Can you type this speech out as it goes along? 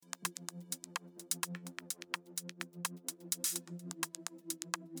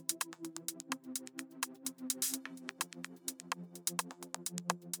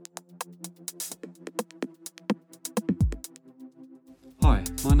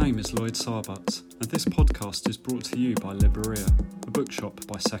name is Lloyd Sarbutt, and this podcast is brought to you by Libreria, a bookshop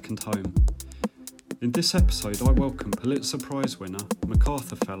by Second Home. In this episode, I welcome Pulitzer Prize winner,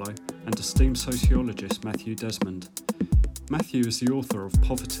 MacArthur Fellow, and esteemed sociologist Matthew Desmond. Matthew is the author of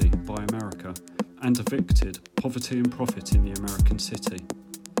Poverty by America and Evicted, Poverty and Profit in the American City.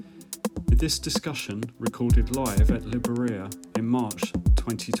 In this discussion, recorded live at Libreria in March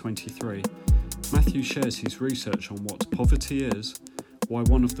 2023, Matthew shares his research on what poverty is, why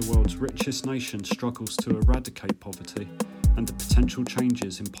one of the world's richest nations struggles to eradicate poverty, and the potential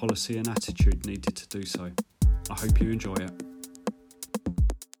changes in policy and attitude needed to do so. I hope you enjoy it.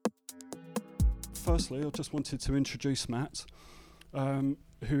 Firstly, I just wanted to introduce Matt,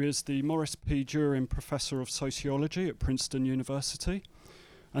 who is the Morris P. Durin Professor of Sociology at Princeton University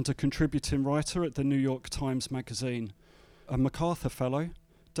and a contributing writer at the New York Times Magazine. A MacArthur Fellow,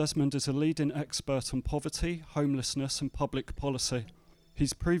 Desmond is a leading expert on poverty, homelessness and public policy.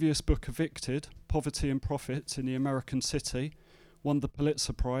 His previous book, Evicted, Poverty and Profit in the American City, won the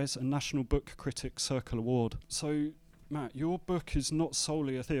Pulitzer Prize and National Book Critics Circle Award. So, Matt, your book is not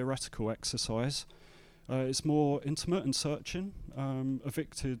solely a theoretical exercise. It's more intimate and searching.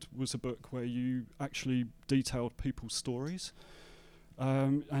 Evicted was a book where you actually detailed people's stories.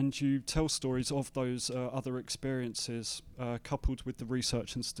 And you tell stories of those other experiences coupled with the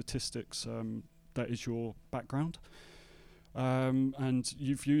research and statistics that is your background. And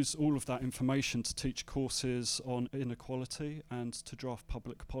you've used all of that information to teach courses on inequality and to draft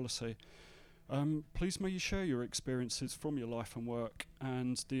public policy. Please may you share your experiences from your life and work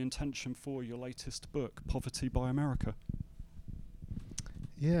and the intention for your latest book, Poverty by America.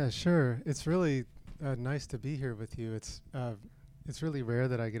 Yeah, sure. It's really nice to be here with you. It's really rare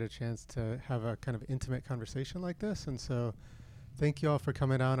that I get a chance to have a kind of intimate conversation like this, and so thank you all for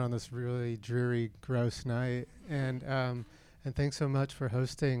coming out on this really dreary, gross night, and thanks so much for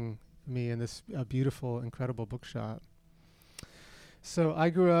hosting me in this beautiful, incredible bookshop. So I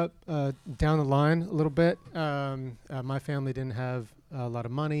grew up down the line a little bit. My family didn't have a lot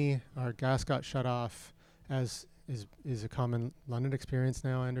of money. Our gas got shut off, as is a common London experience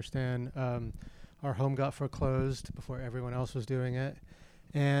now, I understand. Our home got foreclosed before everyone else was doing it.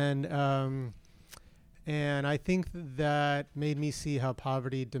 And I think that made me see how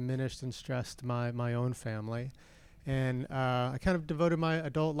poverty diminished and stressed my own family. And I kind of devoted my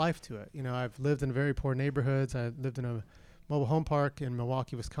adult life to it. You know, I've lived in very poor neighborhoods. I lived in a mobile home park in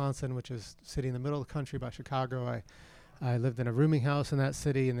Milwaukee, Wisconsin, which is a city in the middle of the country by Chicago. I lived in a rooming house in that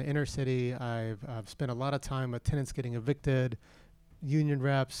city, in the inner city. I've spent a lot of time with tenants getting evicted, union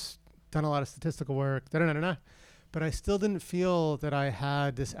reps, done a lot of statistical work, but I still didn't feel that I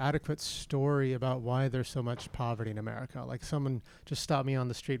had this adequate story about why there's so much poverty in America. Like someone just stopped me on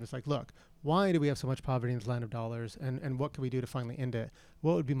the street and was like, look, why do we have so much poverty in this land of dollars, and what can we do to finally end it?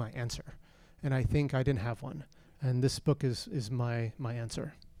 What would be my answer? And I think I didn't have one. And this book is my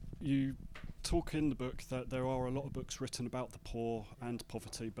answer. You talk in the book that there are a lot of books written about the poor and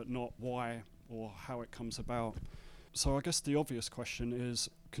poverty, but not why or how it comes about. So I guess the obvious question is,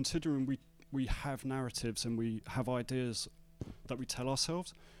 considering we have narratives and we have ideas that we tell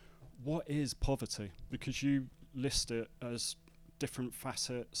ourselves, what is poverty? Because you list it as different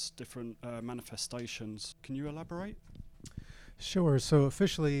facets, different manifestations. Can you elaborate? Sure. So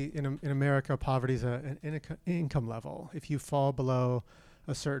officially in America, poverty is an income level. If you fall below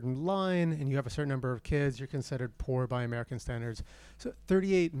a certain line and you have a certain number of kids, you're considered poor by American standards. So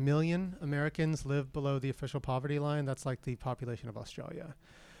 38 million Americans live below the official poverty line. That's like the population of Australia.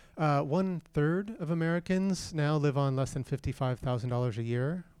 1/3 of Americans now live on less than $55,000 a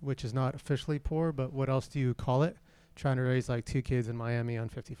year, which is not officially poor, but what else do you call it? Trying to raise like 2 kids in Miami on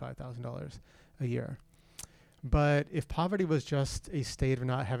 $55,000 a year. But if poverty was just a state of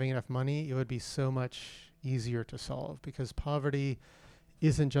not having enough money, it would be so much easier to solve, because poverty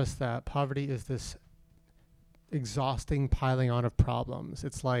isn't just that. Poverty is this exhausting piling on of problems.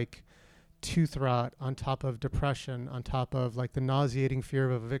 It's like tooth rot on top of depression, on top of like the nauseating fear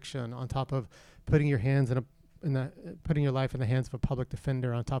of eviction, on top of putting your hands putting your life in the hands of a public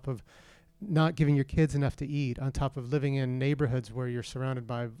defender, on top of not giving your kids enough to eat, on top of living in neighborhoods where you're surrounded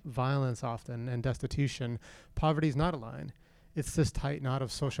by violence often and destitution. Poverty is not a line. It's this tight knot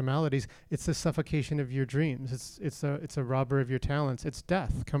of social maladies. It's the suffocation of your dreams. It's a robber of your talents. It's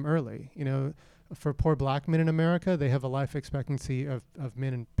death come early. You know, for poor black men in America, they have a life expectancy of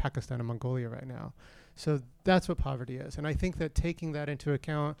men in Pakistan and Mongolia right now. So that's what poverty is. And I think that taking that into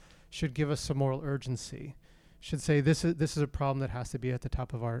account should give us some moral urgency. Should say this is a problem that has to be at the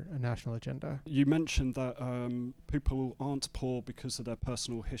top of our national agenda. You mentioned that people aren't poor because of their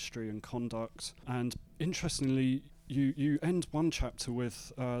personal history and conduct. And interestingly, you end one chapter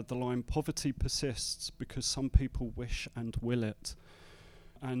with the line, "Poverty persists because some people wish and will it."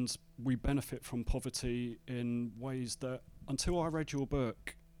 And we benefit from poverty in ways that, until I read your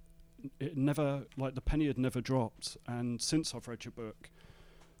book, it never, like the penny had never dropped. And since I've read your book,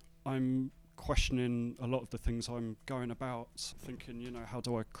 I'm questioning a lot of the things I'm going about, thinking, how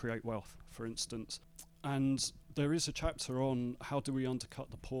do I create wealth, for instance? And there is a chapter on how do we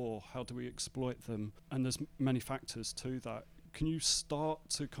undercut the poor, how do we exploit them, and there's many factors to that. Can you start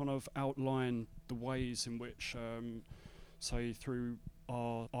to kind of outline the ways in which, say, through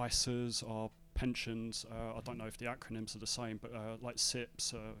our ISAs, our pensions, I don't know if the acronyms are the same, but like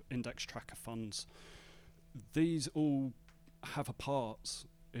SIPs, index tracker funds, these all have a part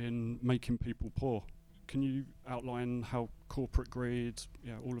in making people poor. Can you outline how corporate greed,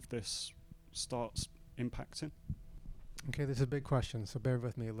 all of this starts impacting? Okay, this is a big question, so bear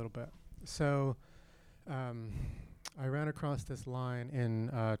with me a little bit. So I ran across this line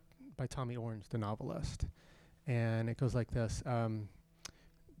by Tommy Orange, the novelist, and it goes like this.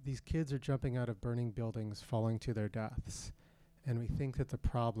 These kids are jumping out of burning buildings, falling to their deaths, and we think that the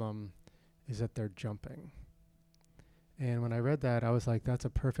problem is that they're jumping. And when I read that, I was like, that's a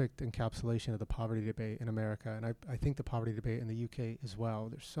perfect encapsulation of the poverty debate in America, and I think the poverty debate in the UK as well.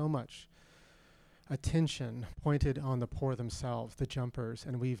 There's so much attention pointed on the poor themselves, the jumpers,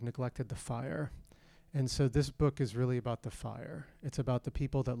 and we've neglected the fire. And so this book is really about the fire. It's about the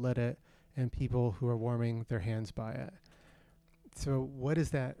people that lit it and people who are warming their hands by it. So what does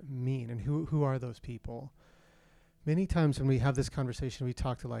that mean, and who are those people? Many times when we have this conversation, we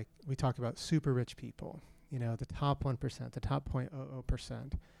talk about super rich people, the top 1%, the top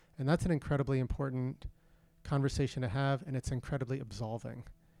 0.00%. And that's an incredibly important conversation to have, and it's incredibly absolving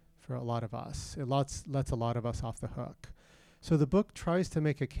for a lot of us. It lets a lot of us off the hook. So the book tries to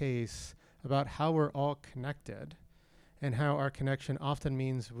make a case about how we're all connected and how our connection often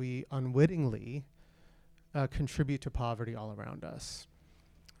means we unwittingly contribute to poverty all around us.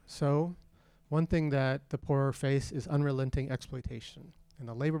 So one thing that the poor face is unrelenting exploitation in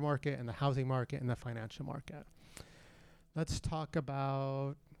the labor market, in the housing market, in the financial market. Let's talk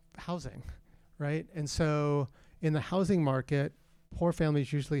about housing, right? And so in the housing market, poor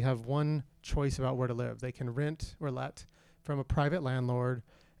families usually have one choice about where to live. They can rent or let from a private landlord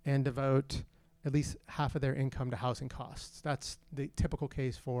and devote at least half of their income to housing costs. That's the typical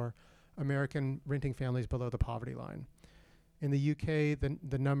case for American renting families below the poverty line. In the UK,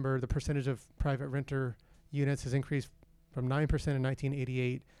 the percentage of private renter units has increased from 9% in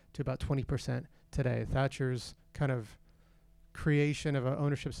 1988 to about 20% today. Thatcher's kind of creation of an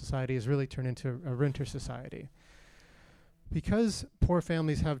ownership society has really turned into a renter society. Because poor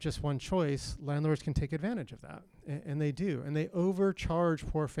families have just one choice, landlords can take advantage of that, and they do. And they overcharge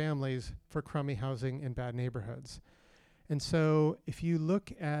poor families for crummy housing in bad neighborhoods. And so if you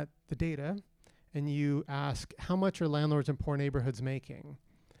look at the data and you ask how much are landlords in poor neighborhoods making,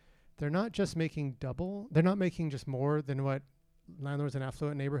 they're not just making double. They're not making just more than what landlords in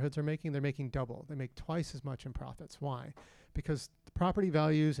affluent neighborhoods are making. They're making double. They make twice as much in profits. Why? Because the property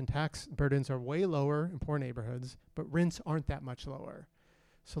values and tax burdens are way lower in poor neighborhoods, but rents aren't that much lower.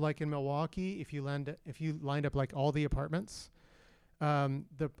 So like in Milwaukee, if you lined up like all the apartments,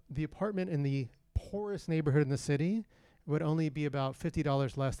 the apartment in the poorest neighborhood in the city would only be about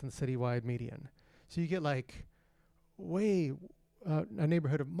 $50 less than the citywide median. So you get like a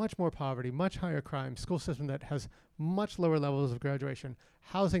neighborhood of much more poverty, much higher crime, school system that has much lower levels of graduation,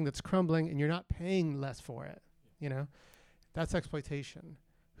 housing that's crumbling, and you're not paying less for it. That's exploitation.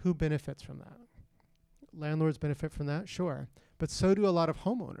 Who benefits from that? Landlords benefit from that, sure. But so do a lot of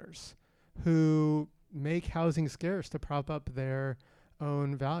homeowners who make housing scarce to prop up their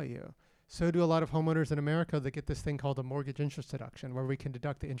own value. So do a lot of homeowners in America that get this thing called a mortgage interest deduction, where we can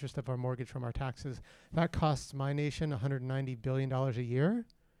deduct the interest of our mortgage from our taxes. That costs my nation $190 billion a year,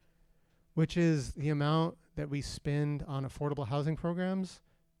 which is the amount that we spend on affordable housing programs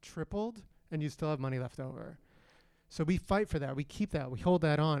tripled, and you still have money left over. So we fight for that. We keep that. We hold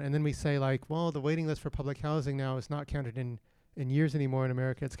that on. And then we say, like, well, the waiting list for public housing now is not counted in years anymore in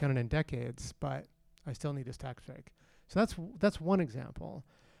America. It's counted in decades, but I still need this tax break. So that's one example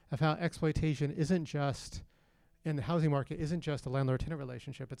of how exploitation isn't just, in the housing market, isn't just a landlord-tenant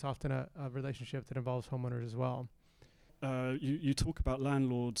relationship. It's often a relationship that involves homeowners as well. You talk about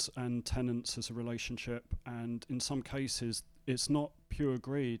landlords and tenants as a relationship, and in some cases, it's not pure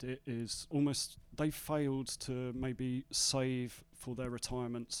greed. It is almost, they failed to maybe save for their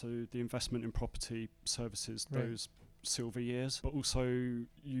retirement, so the investment in property services those silver years. But also,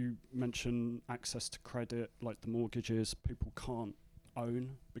 you mention access to credit, like the mortgages. People can't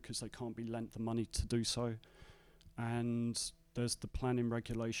own because they can't be lent the money to do so. and there's the planning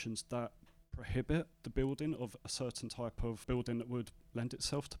regulations that prohibit the building of a certain type of building that would lend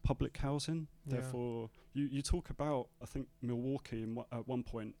itself to public housing. Yeah. Therefore, you talk about, I think, Milwaukee at one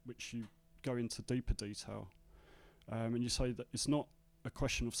point, which you go into deeper detail, and you say that it's not a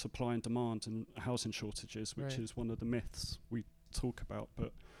question of supply and demand and housing shortages, which is one of the myths we talk about,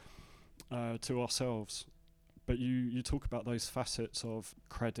 but to ourselves. But you talk about those facets of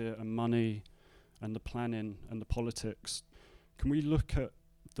credit and money and the planning and the politics. Can we look at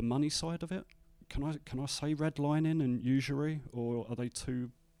the money side of it? Can I say redlining and usury, or are they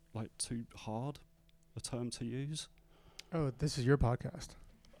too hard a term to use? Oh, this is your podcast.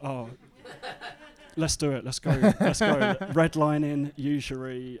 Oh, let's do it. Let's go. Redlining,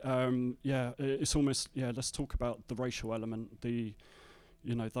 usury. It's almost Let's talk about the racial element.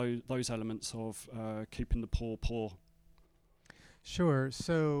 Those elements of keeping the poor. Sure.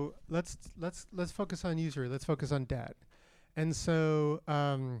 So let's focus on usury. Let's focus on debt. And so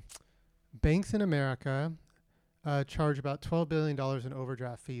banks in America charge about $12 billion in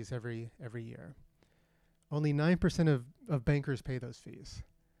overdraft fees every year. Only 9% of bankers pay those fees.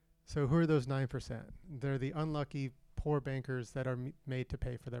 So who are those 9%? They're the unlucky poor bankers that are made to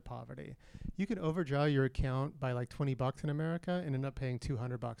pay for their poverty. You can overdraw your account by like $20 in America and end up paying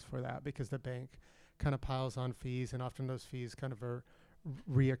 $200 for that because the bank kind of piles on fees, and often those fees kind of are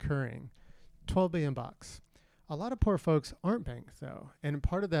reoccurring. $12 billion. A lot of poor folks aren't banked though, and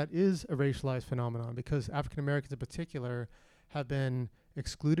part of that is a racialized phenomenon because African Americans in particular have been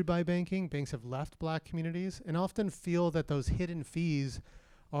excluded by banking. Banks have left black communities and often feel that those hidden fees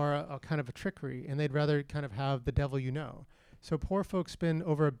are a kind of a trickery, and they'd rather kind of have the devil you know. So poor folks spend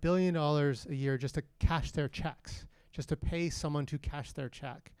over $1 billion a year just to cash their checks, just to pay someone to cash their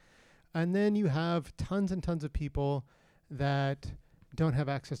check. And then you have tons and tons of people that don't have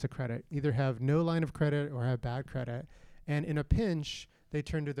access to credit, either have no line of credit or have bad credit. And in a pinch, they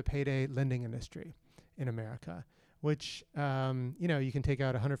turn to the payday lending industry in America, which, you can take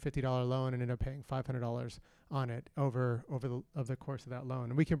out a $150 loan and end up paying $500 on it over the course of that loan.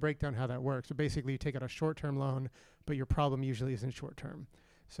 And we can break down how that works. So basically you take out a short-term loan, but your problem usually isn't short-term.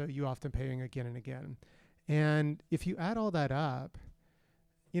 So you often paying again and again. And if you add all that up,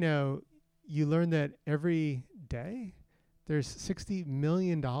 you learn that every day there's $60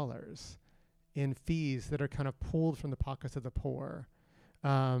 million in fees that are kind of pulled from the pockets of the poor,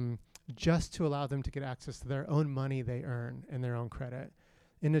 just to allow them to get access to their own money they earn and their own credit.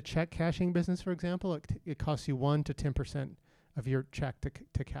 In a check cashing business, for example, it costs you 1 to 10% of your check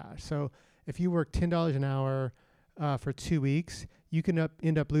to cash. So if you work $10 an hour for 2 weeks, you can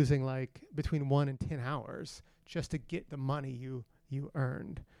end up losing like between 1 and 10 hours just to get the money you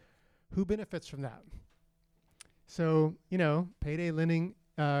earned. Who benefits from that? So, payday lending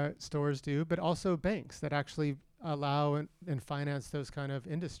stores do, but also banks that actually allow and finance those kind of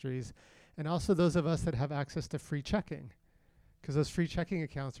industries. And also those of us that have access to free checking, because those free checking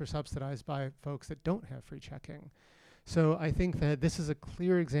accounts are subsidized by folks that don't have free checking. So I think that this is a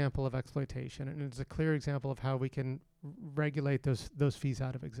clear example of exploitation, and it's a clear example of how we can regulate those fees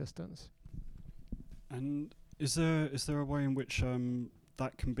out of existence. And is there a way in which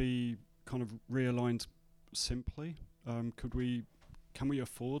that can be kind of realigned simply? Can we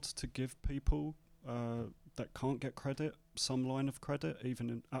afford to give people that can't get credit some line of credit,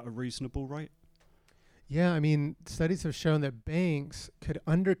 even at a reasonable rate? Yeah, studies have shown that banks could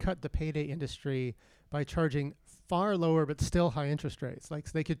undercut the payday industry by charging far lower but still high interest rates. Like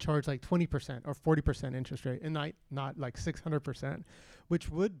they could charge like 20% or 40% interest rate and not like 600%, which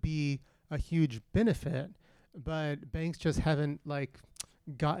would be a huge benefit, but banks just haven't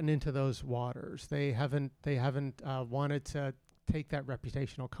gotten into those waters. They haven't wanted to take that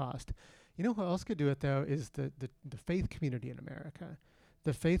reputational cost. You know who else could do it though is the faith community in America.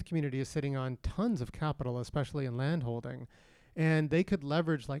 The faith community is sitting on tons of capital, especially in land holding, and they could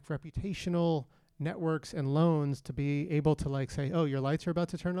leverage reputational networks and loans to be able to say, oh, your lights are about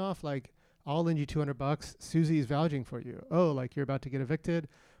to turn off. I'll lend you $200. Susie's vouching for you. Oh, you're about to get evicted.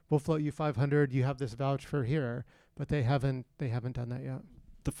 We'll float you $500. You have this vouch for here, but they haven't done that yet.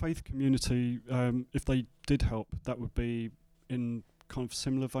 The faith community, if they did help, that would be in kind of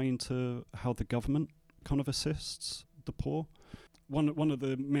similar vein to how the government kind of assists the poor. One of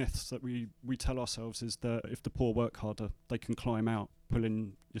the myths that we tell ourselves is that if the poor work harder, they can climb out,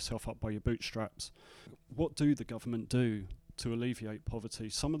 pulling yourself up by your bootstraps. What do the government do to alleviate poverty?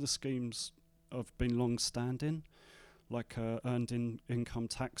 Some of the schemes have been long-standing, like earned income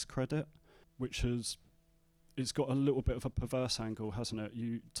tax credit, which it's got a little bit of a perverse angle, hasn't it?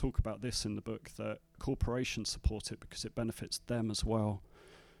 You talk about this in the book, that corporations support it because it benefits them as well.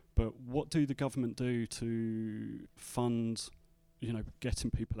 But what do the government do to fund,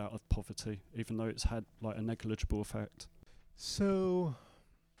 getting people out of poverty, even though it's had like a negligible effect? So,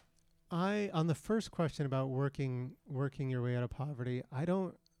 on the first question about working your way out of poverty, I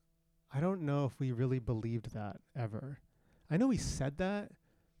don't know if we really believed that ever. I know we said that,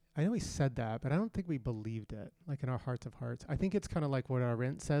 but I don't think we believed it, like in our hearts of hearts. I think it's kind of like what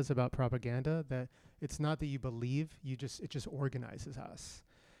Arendt says about propaganda, that it's not that you believe, it just organizes us.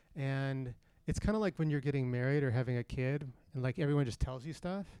 And it's kind of like when you're getting married or having a kid, and like everyone just tells you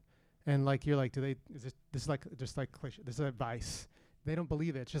stuff, and like you're like, this is like just like cliche, this is advice. They don't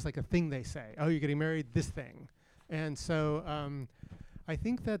believe it. It's just like a thing they say. Oh, you're getting married, this thing. And so I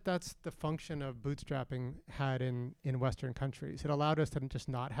think that's the function of bootstrapping had in Western countries. It allowed us to just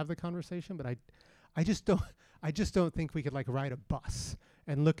not have the conversation, but I just don't think we could like ride a bus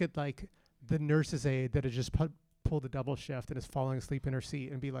and look at like the nurse's aide that had just pulled a double shift and is falling asleep in her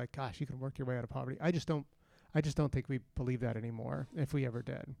seat and be like, gosh, you can work your way out of poverty. I just don't think we believe that anymore, if we ever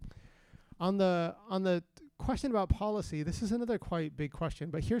did. On the question about policy, this is another quite big question,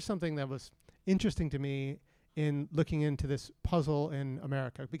 but here's something that was interesting to me in looking into this puzzle in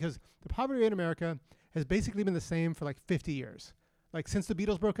America, because the poverty rate in America has basically been the same for like 50 years. Like since the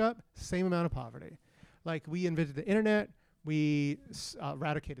Beatles broke up, same amount of poverty. Like we invented the internet, we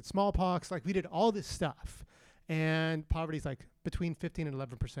eradicated smallpox, like we did all this stuff. And poverty is like between 15 and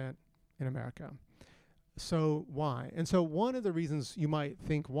 11% in America. So why? And so one of the reasons you might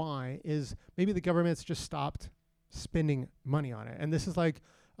think why is maybe the government's just stopped spending money on it. And this is like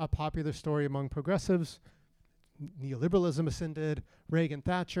a popular story among progressives. Neoliberalism ascended, Reagan,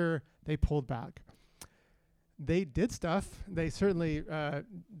 Thatcher, they pulled back. They did stuff. They certainly,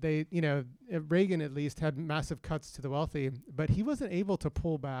 Reagan at least had massive cuts to the wealthy, but he wasn't able to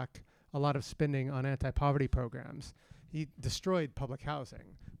pull back a lot of spending on anti-poverty programs. He destroyed public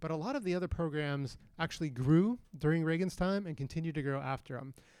housing. But a lot of the other programs actually grew during Reagan's time and continued to grow after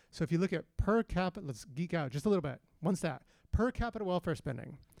him. So if you look at per capita, let's geek out just a little bit. One stat, per capita welfare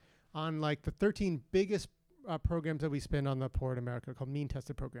spending on like the 13 biggest programs that we spend on the poor in America called mean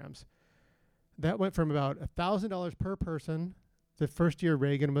tested programs. That went from about $1,000 per person the first year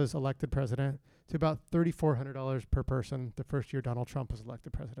Reagan was elected president to about $3,400 per person the first year Donald Trump was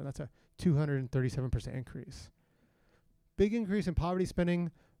elected president. That's a 237% increase. Big increase in poverty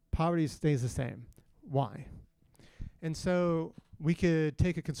spending. Poverty stays the same. Why? And so we could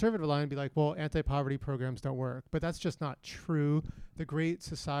take a conservative line and be like, well, anti-poverty programs don't work. But that's just not true. The Great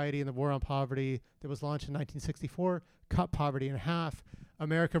Society and the War on Poverty that was launched in 1964 cut poverty in half.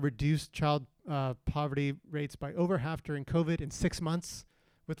 America reduced child poverty rates by over half during COVID in 6 months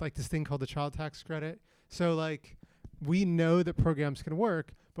with like this thing called the child tax credit. So like we know that programs can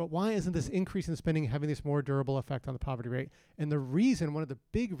work, but why isn't this increase in spending having this more durable effect on the poverty rate? And the reason, one of the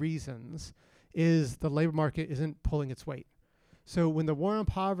big reasons, is the labor market isn't pulling its weight. So when the War on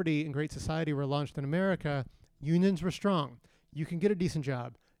Poverty and Great Society were launched in America, unions were strong. You can get a decent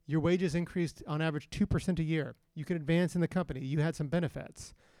job. Your wages increased on average 2% a year. You can advance in the company. You had some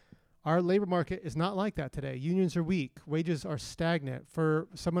benefits. Our labor market is not like that today. Unions are weak. Wages are stagnant. For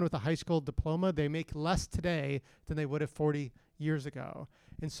someone with a high school diploma, they make less today than they would have 40 years ago.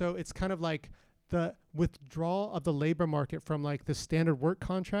 And so it's kind of like the withdrawal of the labor market from like the standard work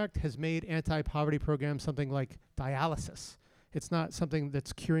contract has made anti-poverty programs something like dialysis. It's not something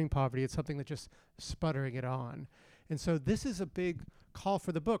that's curing poverty. It's something that's just sputtering it on. And so this is a big call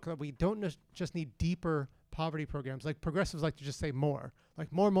for the book, that we don't just need deeper poverty programs. Like progressives like to just say more,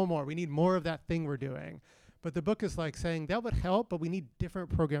 like more. We need more of that thing we're doing. But the book is like saying that would help, but we need different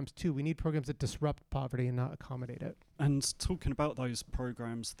programs too. We need programs that disrupt poverty and not accommodate it. And talking about those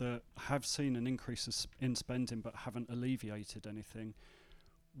programs that have seen an increase in spending but haven't alleviated anything,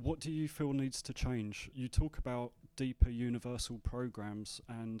 what do you feel needs to change? You talk about deeper universal programs,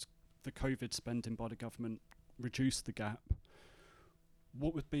 and the COVID spending by the government reduced the gap.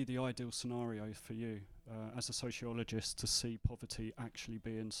 What would be the ideal scenario for you as a sociologist to see poverty actually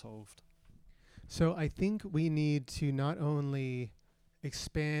being solved? So I think we need to not only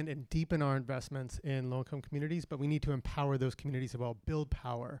expand and deepen our investments in low-income communities, but we need to empower those communities as well, build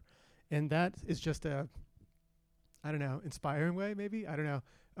power. And that is just a, inspiring way maybe,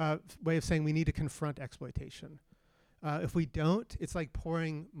 way of saying we need to confront exploitation. If we don't, it's like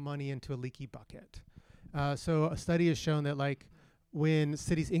pouring money into a leaky bucket. So a study has shown that like when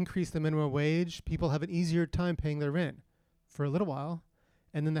cities increase the minimum wage, people have an easier time paying their rent for a little while,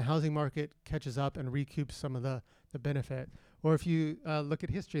 and then the housing market catches up and recoups some of the benefit. Or if you look at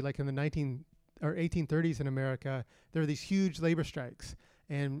history, like in the 1830s in America, there were these huge labor strikes,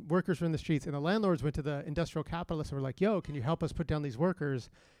 and workers were in the streets, and the landlords went to the industrial capitalists and were like, yo, can you help us put down these workers?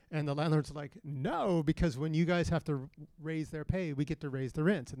 And the landlords are like, no, because when you guys have to raise their pay, we get to raise the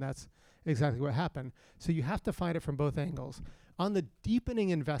rent. And that's exactly what happened. So you have to fight it from both angles. On the deepening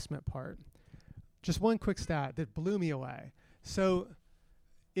investment part, just one quick stat that blew me away. So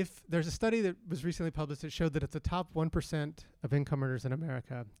if there's a study that was recently published that showed that if the top 1% of income earners in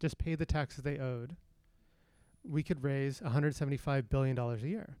America just paid the taxes they owed, we could raise $175 billion a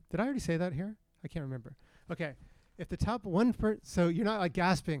year. Did I already say that here? I can't remember. Okay. If the top 1%, so you're not like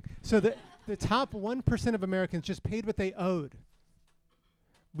gasping. So the top 1% of Americans just paid what they owed.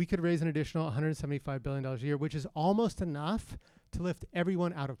 We could raise an additional $175 billion a year, which is almost enough to lift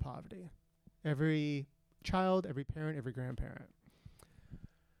everyone out of poverty. Every child, every parent, every grandparent.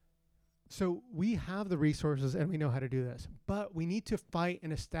 So we have the resources and we know how to do this, but we need to fight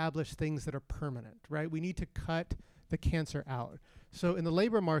and establish things that are permanent, right? We need to cut the cancer out. So in the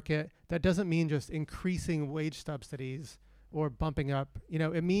labor market, that doesn't mean just increasing wage subsidies or bumping up,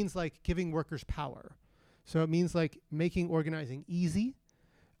 it means like giving workers power. So it means like making organizing easy.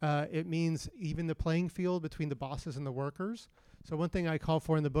 It means even the playing field between the bosses and the workers. So one thing I call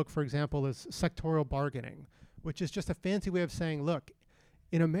for in the book, for example, is sectorial bargaining, which is just a fancy way of saying, look,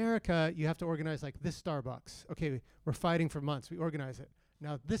 in America, you have to organize like this Starbucks. Okay, we're fighting for months. We organize it.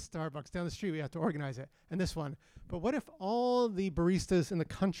 Now this Starbucks down the street, we have to organize it. And this one. But what if all the baristas in the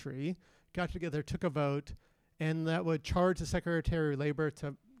country got together, took a vote, and that would charge the Secretary of Labor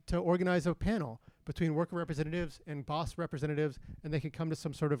to organize a panel between worker representatives and boss representatives, and they could come to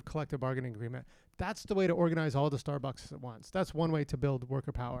some sort of collective bargaining agreement. That's the way to organize all the Starbucks at once. That's one way to build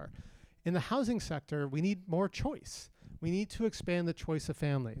worker power. In the housing sector, we need more choice. We need to expand the choice of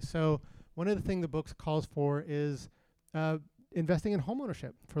families. So one of the things the book calls for is investing in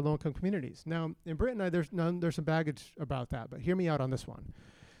homeownership for low-income communities. Now, in Britain, there's some baggage about that, but hear me out on this one.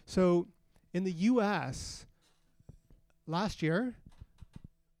 So in the U.S., last year,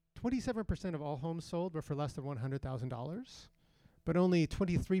 27% of all homes sold were for less than $100,000, but only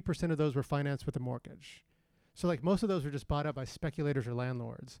 23% of those were financed with a mortgage. So like most of those were just bought up by speculators or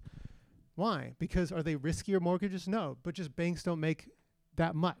landlords. Why? Because are they riskier mortgages? No, but just banks don't make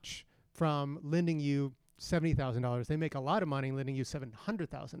that much from lending you $70,000. They make a lot of money lending you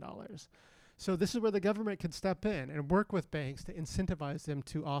 $700,000. So this is where the government could step in and work with banks to incentivize them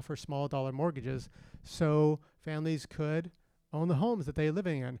to offer small dollar mortgages so families could own the homes that they're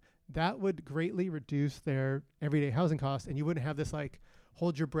living in. That would greatly reduce their everyday housing costs, and you wouldn't have this like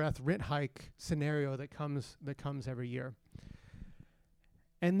hold your breath rent hike scenario that comes every year.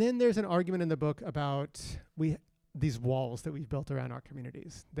 And then there's an argument in the book about these walls that we've built around our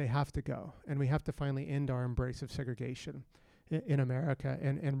communities. They have to go, and we have to finally end our embrace of segregation in America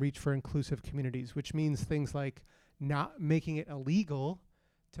and reach for inclusive communities, which means things like not making it illegal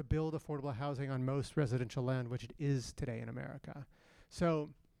to build affordable housing on most residential land, which it is today in America.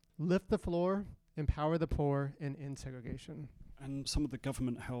 So lift the floor, empower the poor, and end segregation. And some of the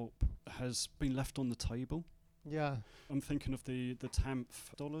government help has been left on the table. Yeah. I'm thinking of the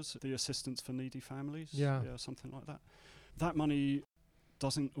TAMF dollars, the assistance for needy families. Yeah, something like that. That money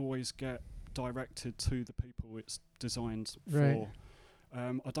doesn't always get directed to the people it's designed for.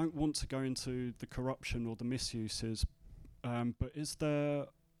 I don't want to go into the corruption or the misuses, but is there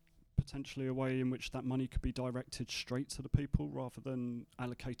potentially a way in which that money could be directed straight to the people rather than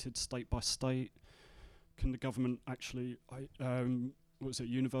allocated state by state? Can the government actually,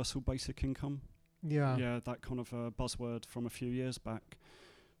 universal basic income? Yeah, that kind of buzzword from a few years back.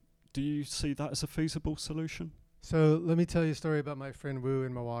 Do you see that as a feasible solution? So let me tell you a story about my friend Wu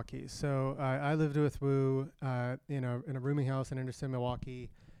in Milwaukee. So I lived with Wu in a rooming house in inner-city Milwaukee.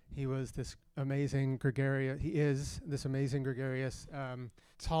 He was this amazing gregarious,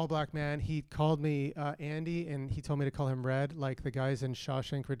 tall black man. He called me Andy, and he told me to call him Red, like the guys in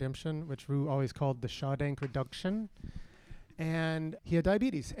Shawshank Redemption, which Wu always called the Shawdank Reduction. And he had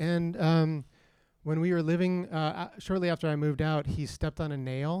diabetes. And when we were living, shortly after I moved out, he stepped on a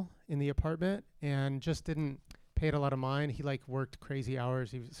nail in the apartment and just didn't pay it a lot of mind. He worked crazy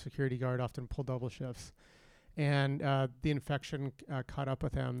hours. He was a security guard, often pulled double shifts. And the infection caught up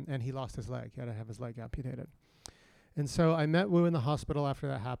with him, and he lost his leg. He had to have his leg amputated. And so I met Wu in the hospital after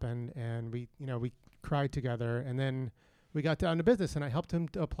that happened, and we cried together. And then we got down to business, and I helped him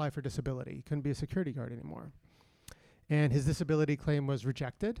to apply for disability. He couldn't be a security guard anymore. And his disability claim was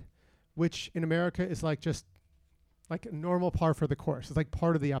rejected, which in America is just a normal par for the course. It's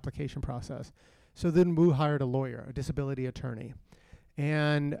part of the application process. So then Wu hired a lawyer, a disability attorney,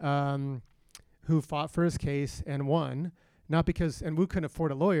 and who fought for his case and won. Not because, and Wu couldn't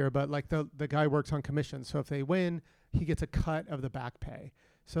afford a lawyer, but the guy works on commission. So if they win, he gets a cut of the back pay.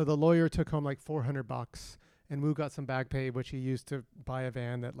 So the lawyer took home $400, And Wu got some back pay, which he used to buy a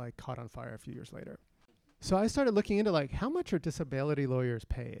van that like caught on fire a few years later. So I started looking into like how much are disability lawyers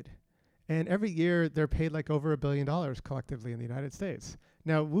paid? And every year they're paid like over $1 billion collectively in the United States.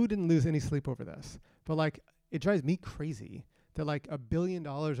 Now, Wu didn't lose any sleep over this, but like it drives me crazy that like $1 billion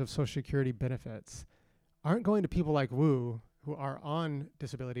of Social Security benefits aren't going to people like Wu who are on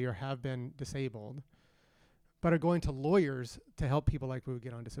disability or have been disabled, but are going to lawyers to help people like Wu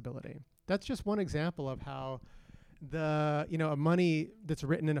get on disability. That's just one example of how the, a money that's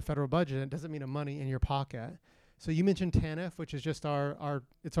written in a federal budget doesn't mean a money in your pocket. So you mentioned TANF, which is just our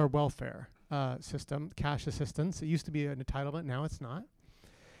welfare system, cash assistance. It used to be an entitlement, now it's not.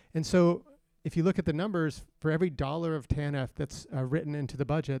 And so if you look at the numbers, for every dollar of TANF that's written into the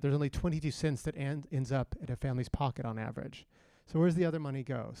budget, there's only 22 cents that ends up in a family's pocket on average. So where's the other money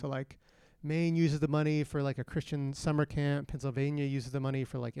go? So like Maine uses the money for like a Christian summer camp. Pennsylvania uses the money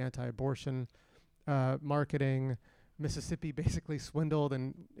for like anti-abortion marketing. Mississippi basically swindled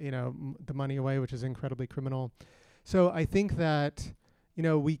and, the money away, which is incredibly criminal. So I think that,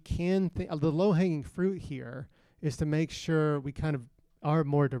 we can the low-hanging fruit here is to make sure we kind of are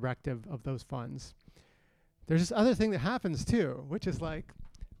more directive of those funds. There's this other thing that happens too, which is like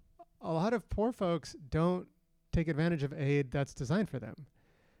a lot of poor folks don't take advantage of aid that's designed for them.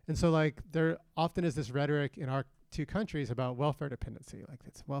 And so like there often is this rhetoric in our two countries about welfare dependency, like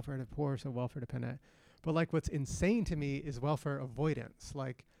it's welfare to poor, so welfare dependent. But like what's insane to me is welfare avoidance.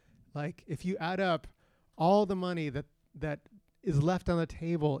 Like if you add up all the money that is left on the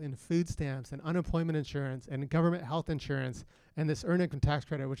table in food stamps and unemployment insurance and government health insurance and this earned income tax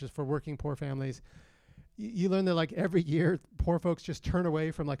credit, which is for working poor families, you learn that like every year poor folks just turn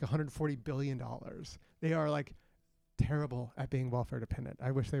away from like $140 billion. They are like terrible at being welfare dependent.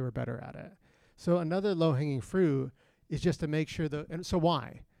 I wish they were better at it. So another low-hanging fruit is just to make sure and so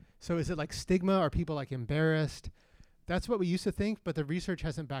why? So is it like stigma? Are people like embarrassed? That's what we used to think, but the research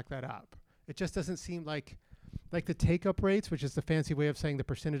hasn't backed that up. It just doesn't seem like the take-up rates, which is the fancy way of saying the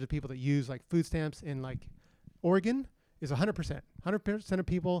percentage of people that use like food stamps in like Oregon is 100%. 100% of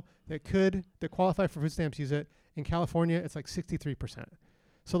people that qualify for food stamps use it. In California, it's like 63%.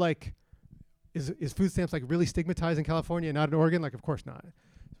 So like, is food stamps like really stigmatized in California and not in Oregon? Like, of course not.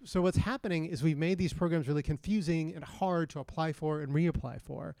 So what's happening is we've made these programs really confusing and hard to apply for and reapply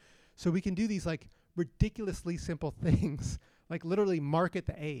for. So we can do these like ridiculously simple things, like literally market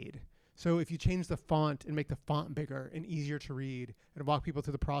the aid. So if you change the font and make the font bigger and easier to read and walk people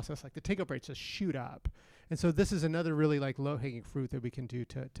through the process, like the take-up rates just shoot up. And so this is another really like low-hanging fruit that we can do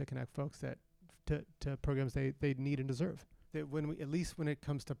to connect folks to programs they need and deserve. That at least when it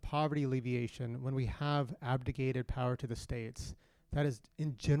comes to poverty alleviation, when we have abdicated power to the states, that has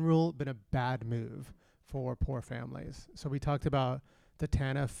in general been a bad move for poor families. So we talked about the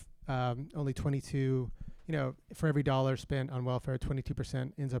TANF, only 22, for every dollar spent on welfare,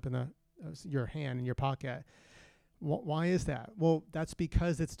 22% ends up in your hand, in your pocket. Why is that? Well, that's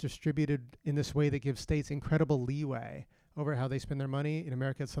because it's distributed in this way that gives states incredible leeway over how they spend their money. In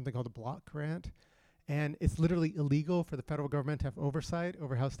America, it's something called a block grant. And it's literally illegal for the federal government to have oversight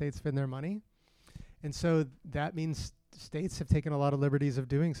over how states spend their money. And so that means states have taken a lot of liberties of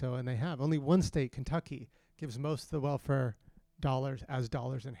doing so, and they have. Only one state, Kentucky, gives most of the welfare dollars as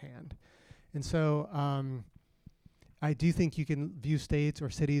dollars in hand. And so I do think you can view states or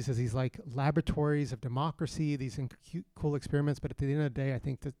cities as these like laboratories of democracy, these cool experiments, but at the end of the day, I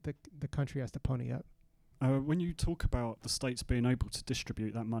think that the country has to pony up. When you talk about the states being able to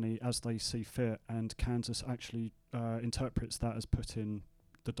distribute that money as they see fit, and Kansas actually interprets that as putting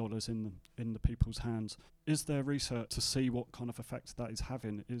the dollars in the people's hands, is there research to see what kind of effect that is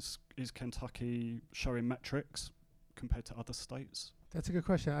having? Is Kentucky showing metrics compared to other states? That's a good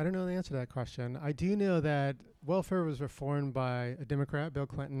question. I don't know the answer to that question. I do know that welfare was reformed by a Democrat, Bill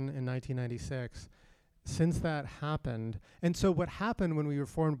Clinton, in 1996. Since that happened, and so what happened when we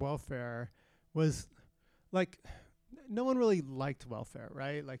reformed welfare was like no one really liked welfare,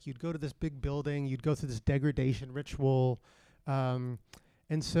 right? Like you'd go to this big building, you'd go through this degradation ritual. And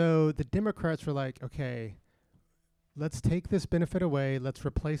so the Democrats were like, okay, let's take this benefit away. Let's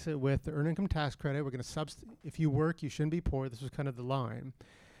replace it with the earned income tax credit. We're going to if you work, you shouldn't be poor. This was kind of the line.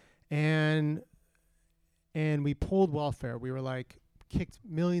 And we pulled welfare. We were like, kicked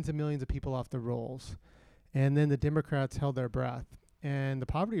millions and millions of people off the rolls. And then the Democrats held their breath and the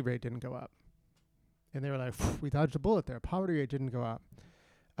poverty rate didn't go up. And they were like, we dodged a bullet there. Poverty rate didn't go up.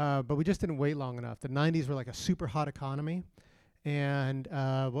 But we just didn't wait long enough. The 90s were like a super hot economy. And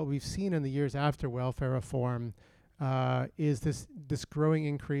what we've seen in the years after welfare reform is this growing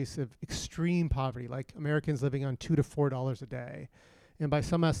increase of extreme poverty, like Americans living on $2 to $4 a day. And by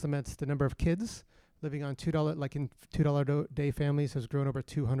some estimates, the number of kids living on $2, like in $2 day families, has grown over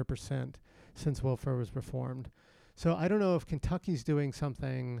 200% since welfare was reformed. So I don't know if Kentucky's doing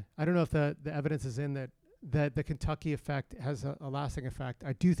something. I don't know if the evidence is in that the Kentucky effect has a lasting effect.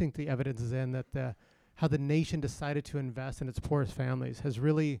 I do think the evidence is in that how the nation decided to invest in its poorest families has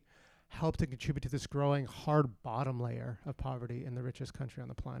really helped to contribute to this growing hard bottom layer of poverty in the richest country on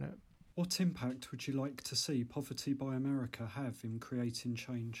the planet. What impact would you like to see Poverty by America have in creating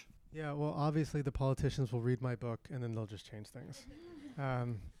change? Yeah, well, obviously the politicians will read my book and then they'll just change things.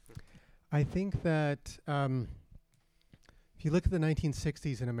 I think that if you look at the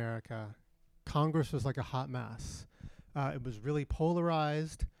 1960s in America, Congress was like a hot mess. It was really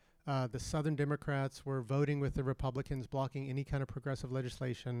polarized. The Southern Democrats were voting with the Republicans, blocking any kind of progressive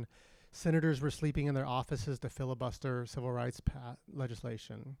legislation. Senators were sleeping in their offices to filibuster civil rights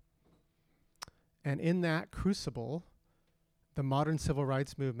legislation. And in that crucible, the modern civil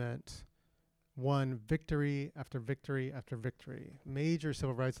rights movement won victory after victory after victory. Major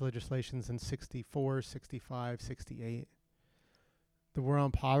civil rights legislations in 64, 65, 68. The War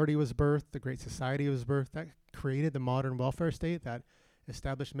on Poverty was birthed. The Great Society was birthed. That created the modern welfare state that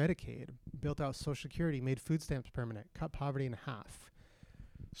established Medicaid, built out Social Security, made food stamps permanent, cut poverty in half.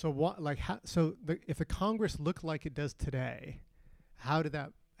 So what? Like, if the Congress looked like it does today, how did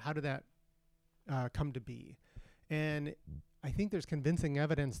that come to be? And I think there's convincing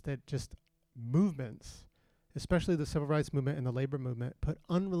evidence that just movements, especially the civil rights movement and the labor movement, put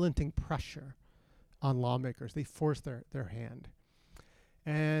unrelenting pressure on lawmakers. They forced their hand.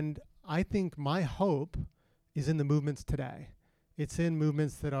 And I think my hope is in the movements today. It's in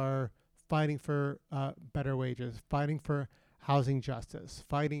movements that are fighting for better wages, fighting for housing justice,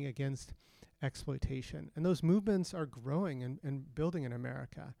 fighting against exploitation. And those movements are growing and building in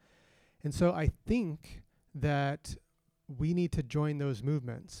America. And so I think that we need to join those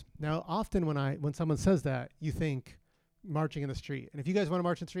movements. Now, often when someone says that, you think marching in the street. And if you guys want to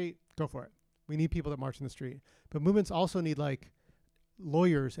march in the street, go for it. We need people that march in the street. But movements also need like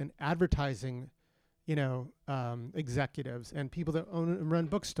lawyers and advertising, executives and people that own and run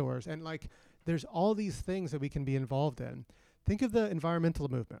bookstores. And like, there's all these things that we can be involved in. Think of the environmental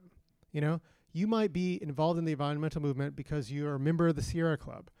movement. You might be involved in the environmental movement because you're a member of the Sierra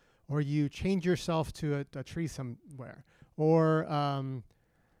Club, or you change yourself to a tree somewhere, or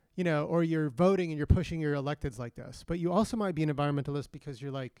you're voting and you're pushing your electeds like this. But you also might be an environmentalist because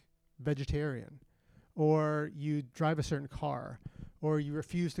you're like vegetarian, or you drive a certain car, or you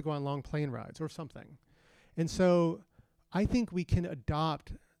refuse to go on long plane rides or something. And so I think we can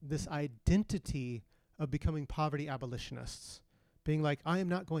adopt this identity of becoming poverty abolitionists, being like, I am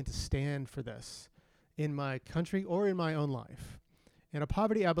not going to stand for this in my country or in my own life. And a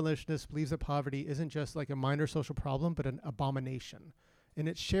poverty abolitionist believes that poverty isn't just like a minor social problem, but an abomination. And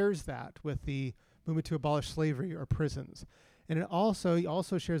it shares that with the movement to abolish slavery or prisons. And he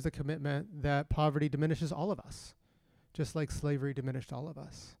also shares the commitment that poverty diminishes all of us, just like slavery diminished all of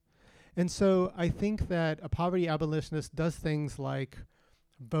us. And so I think that a poverty abolitionist does things like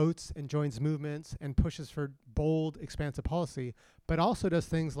votes and joins movements and pushes for bold, expansive policy, but also does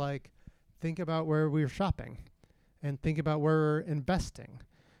things like think about where we're shopping and think about where we're investing.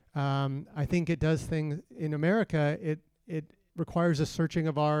 I think it does things in America. It requires a searching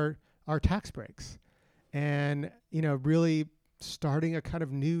of our tax breaks, and really starting a kind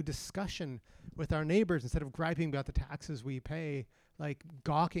of new discussion with our neighbors instead of griping about the taxes we pay, like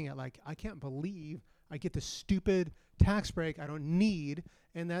gawking at like, I can't believe I get this stupid tax break I don't need,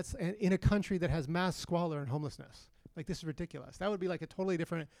 and that's in a country that has mass squalor and homelessness. Like, this is ridiculous. That would be like a totally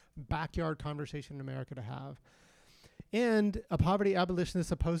different backyard conversation in America to have. And a poverty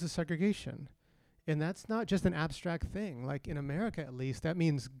abolitionist opposes segregation. And that's not just an abstract thing. Like, in America, at least, that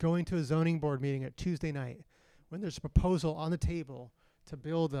means going to a zoning board meeting at Tuesday night when there's a proposal on the table to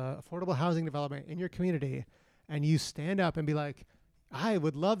build affordable housing development in your community, and you stand up and be like, I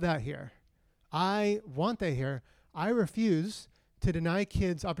would love that here. I want that here. I refuse to deny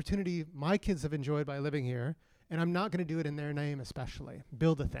kids opportunity my kids have enjoyed by living here, and I'm not going to do it in their name especially.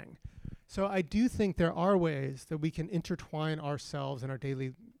 Build a thing. So I do think there are ways that we can intertwine ourselves and our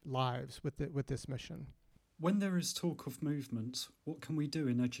daily lives with this mission. When there is talk of movement, what can we do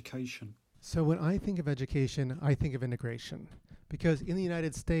in education? So when I think of education, I think of integration. Because in the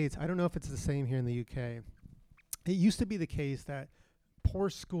United States, I don't know if it's the same here in the UK, it used to be the case that poor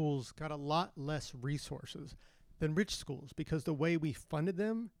schools got a lot less resources than rich schools because the way we funded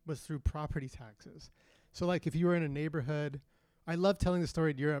them was through property taxes. So like if you were in a neighborhood I love telling the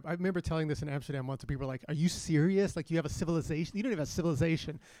story in Europe. I remember telling this in Amsterdam once, and people were like, "Are you serious? Like, you have a civilization? You don't even have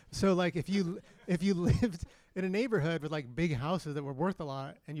civilization." So, like, if you lived in a neighborhood with like big houses that were worth a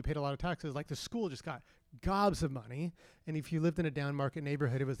lot, and you paid a lot of taxes, like the school just got gobs of money. And if you lived in a down market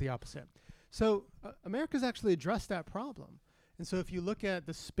neighborhood, it was the opposite. So, America's actually addressed that problem. And so, if you look at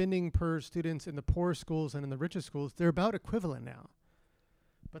the spending per students in the poor schools and in the richest schools, they're about equivalent now.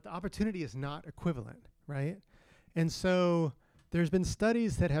 But the opportunity is not equivalent, right? And so there's been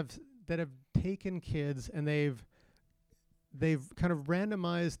studies that have taken kids and they've kind of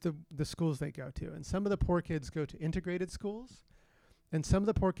randomized the schools they go to. And some of the poor kids go to integrated schools, and some of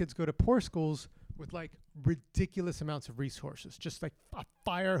the poor kids go to poor schools with like ridiculous amounts of resources, just like a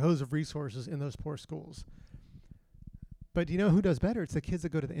fire hose of resources in those poor schools. But you know who does better? It's the kids that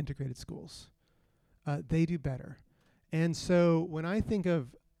go to the integrated schools. They do better. And so when I think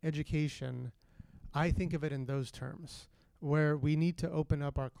of education, I think of it in those terms, where we need to open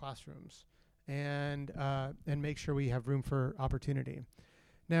up our classrooms and make sure we have room for opportunity.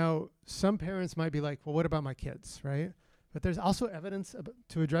 Now, some parents might be like, well, what about my kids, right? But there's also evidence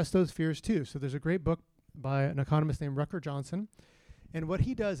to address those fears too. So there's a great book by an economist named Rucker Johnson. And what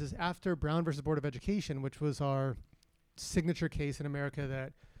he does is, after Brown versus Board of Education, which was our signature case in America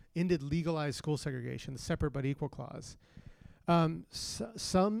that ended legalized school segregation, the separate but equal clause,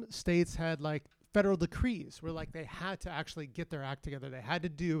 some states had like federal decrees where like they had to actually get their act together. They had to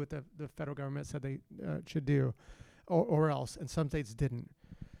do what the federal government said they should do or else. And some states didn't.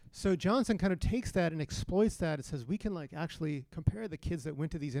 So Johnson kind of takes that and exploits that. It says we can like actually compare the kids that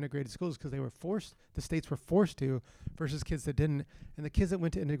went to these integrated schools because they were forced, the states were forced to, versus kids that didn't. And the kids that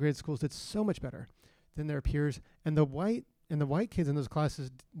went to integrated schools did so much better than their peers. And the white kids in those classes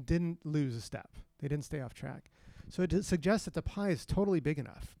didn't lose a step. They didn't stay off track. So it suggests that the pie is totally big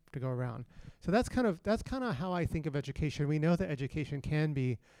enough to go around. So that's kind of how I think of education. We know that education can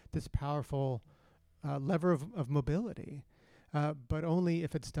be this powerful lever of mobility, but only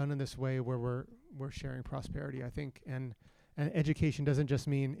if it's done in this way where we're sharing prosperity, I think. And education doesn't just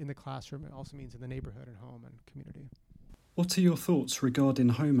mean in the classroom; it also means in the neighborhood and home and community. What are your thoughts regarding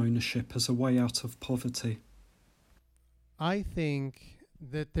home ownership as a way out of poverty? I think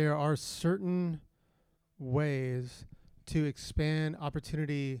that there are certain ways to expand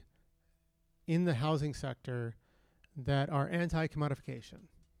opportunity in the housing sector that are anti-commodification.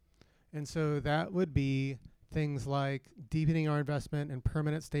 And so that would be things like deepening our investment in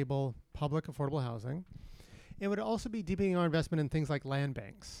permanent, stable, public, affordable housing. It would also be deepening our investment in things like land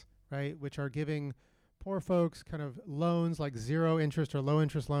banks, right, which are giving poor folks kind of loans, like zero interest or low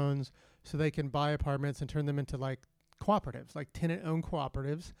interest loans, so they can buy apartments and turn them into like cooperatives, like tenant-owned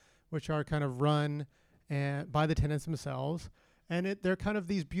cooperatives, which are kind of run by the tenants themselves. And they're kind of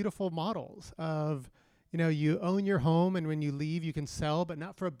these beautiful models of, you own your home, and when you leave, you can sell, but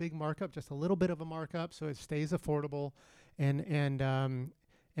not for a big markup, just a little bit of a markup, so it stays affordable. And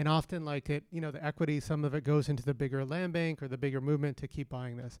often, like the equity, some of it goes into the bigger land bank or the bigger movement to keep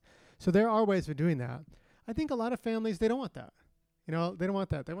buying this. So there are ways of doing that. I think a lot of families, they don't want that. They don't want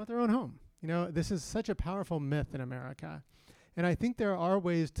that. They want their own home. This is such a powerful myth in America. And I think there are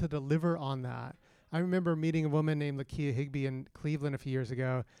ways to deliver on that. I remember meeting a woman named Lakia Higbee in Cleveland a few years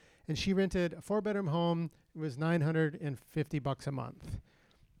ago, and she rented a 4-bedroom home. It was $950 a month.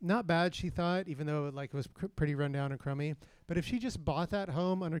 Not bad, she thought, even though it was pretty run down and crummy. But if she just bought that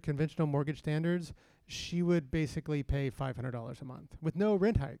home under conventional mortgage standards, she would basically pay $500 a month with no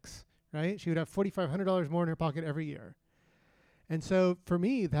rent hikes, right? She would have $4,500 more in her pocket every year. And so for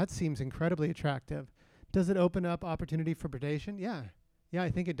me, that seems incredibly attractive. Does it open up opportunity for predation? Yeah, I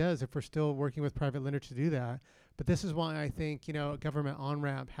think it does if we're still working with private lenders to do that. But this is why I think, a government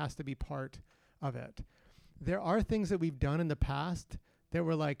on-ramp has to be part of it. There are things that we've done in the past that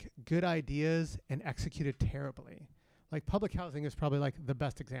were like good ideas and executed terribly. Like public housing is probably like the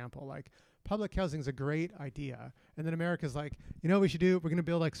best example. Like public housing is a great idea. And then America's like, what we should do? We're going to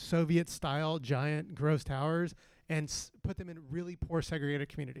build like Soviet-style giant gross towers and put them in really poor segregated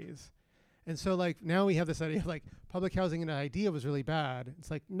communities. And so like now we have this idea of like public housing, and the idea was really bad.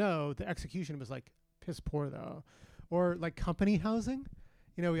 It's like, no, the execution was like piss poor though. Or like company housing.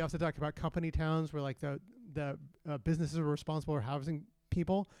 We also talk about company towns where like the businesses were responsible for housing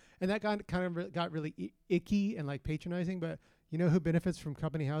people. And that got really icky and like patronizing. But who benefits from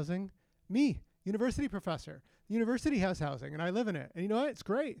company housing? Me, university professor. The university has housing and I live in it. And you know what? It's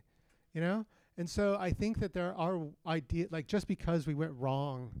great, And so I think that there are ideas, like just because we went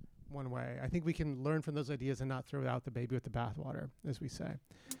wrong one way, I think we can learn from those ideas and not throw out the baby with the bathwater, as we say.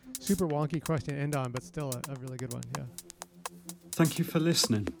 Super wonky question to end on, but still a really good one, yeah. Thank you for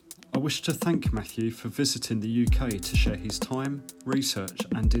listening. I wish to thank Matthew for visiting the UK to share his time, research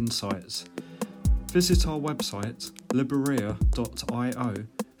and insights. Visit our website, libreria.io,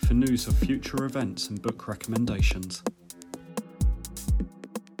 for news of future events and book recommendations.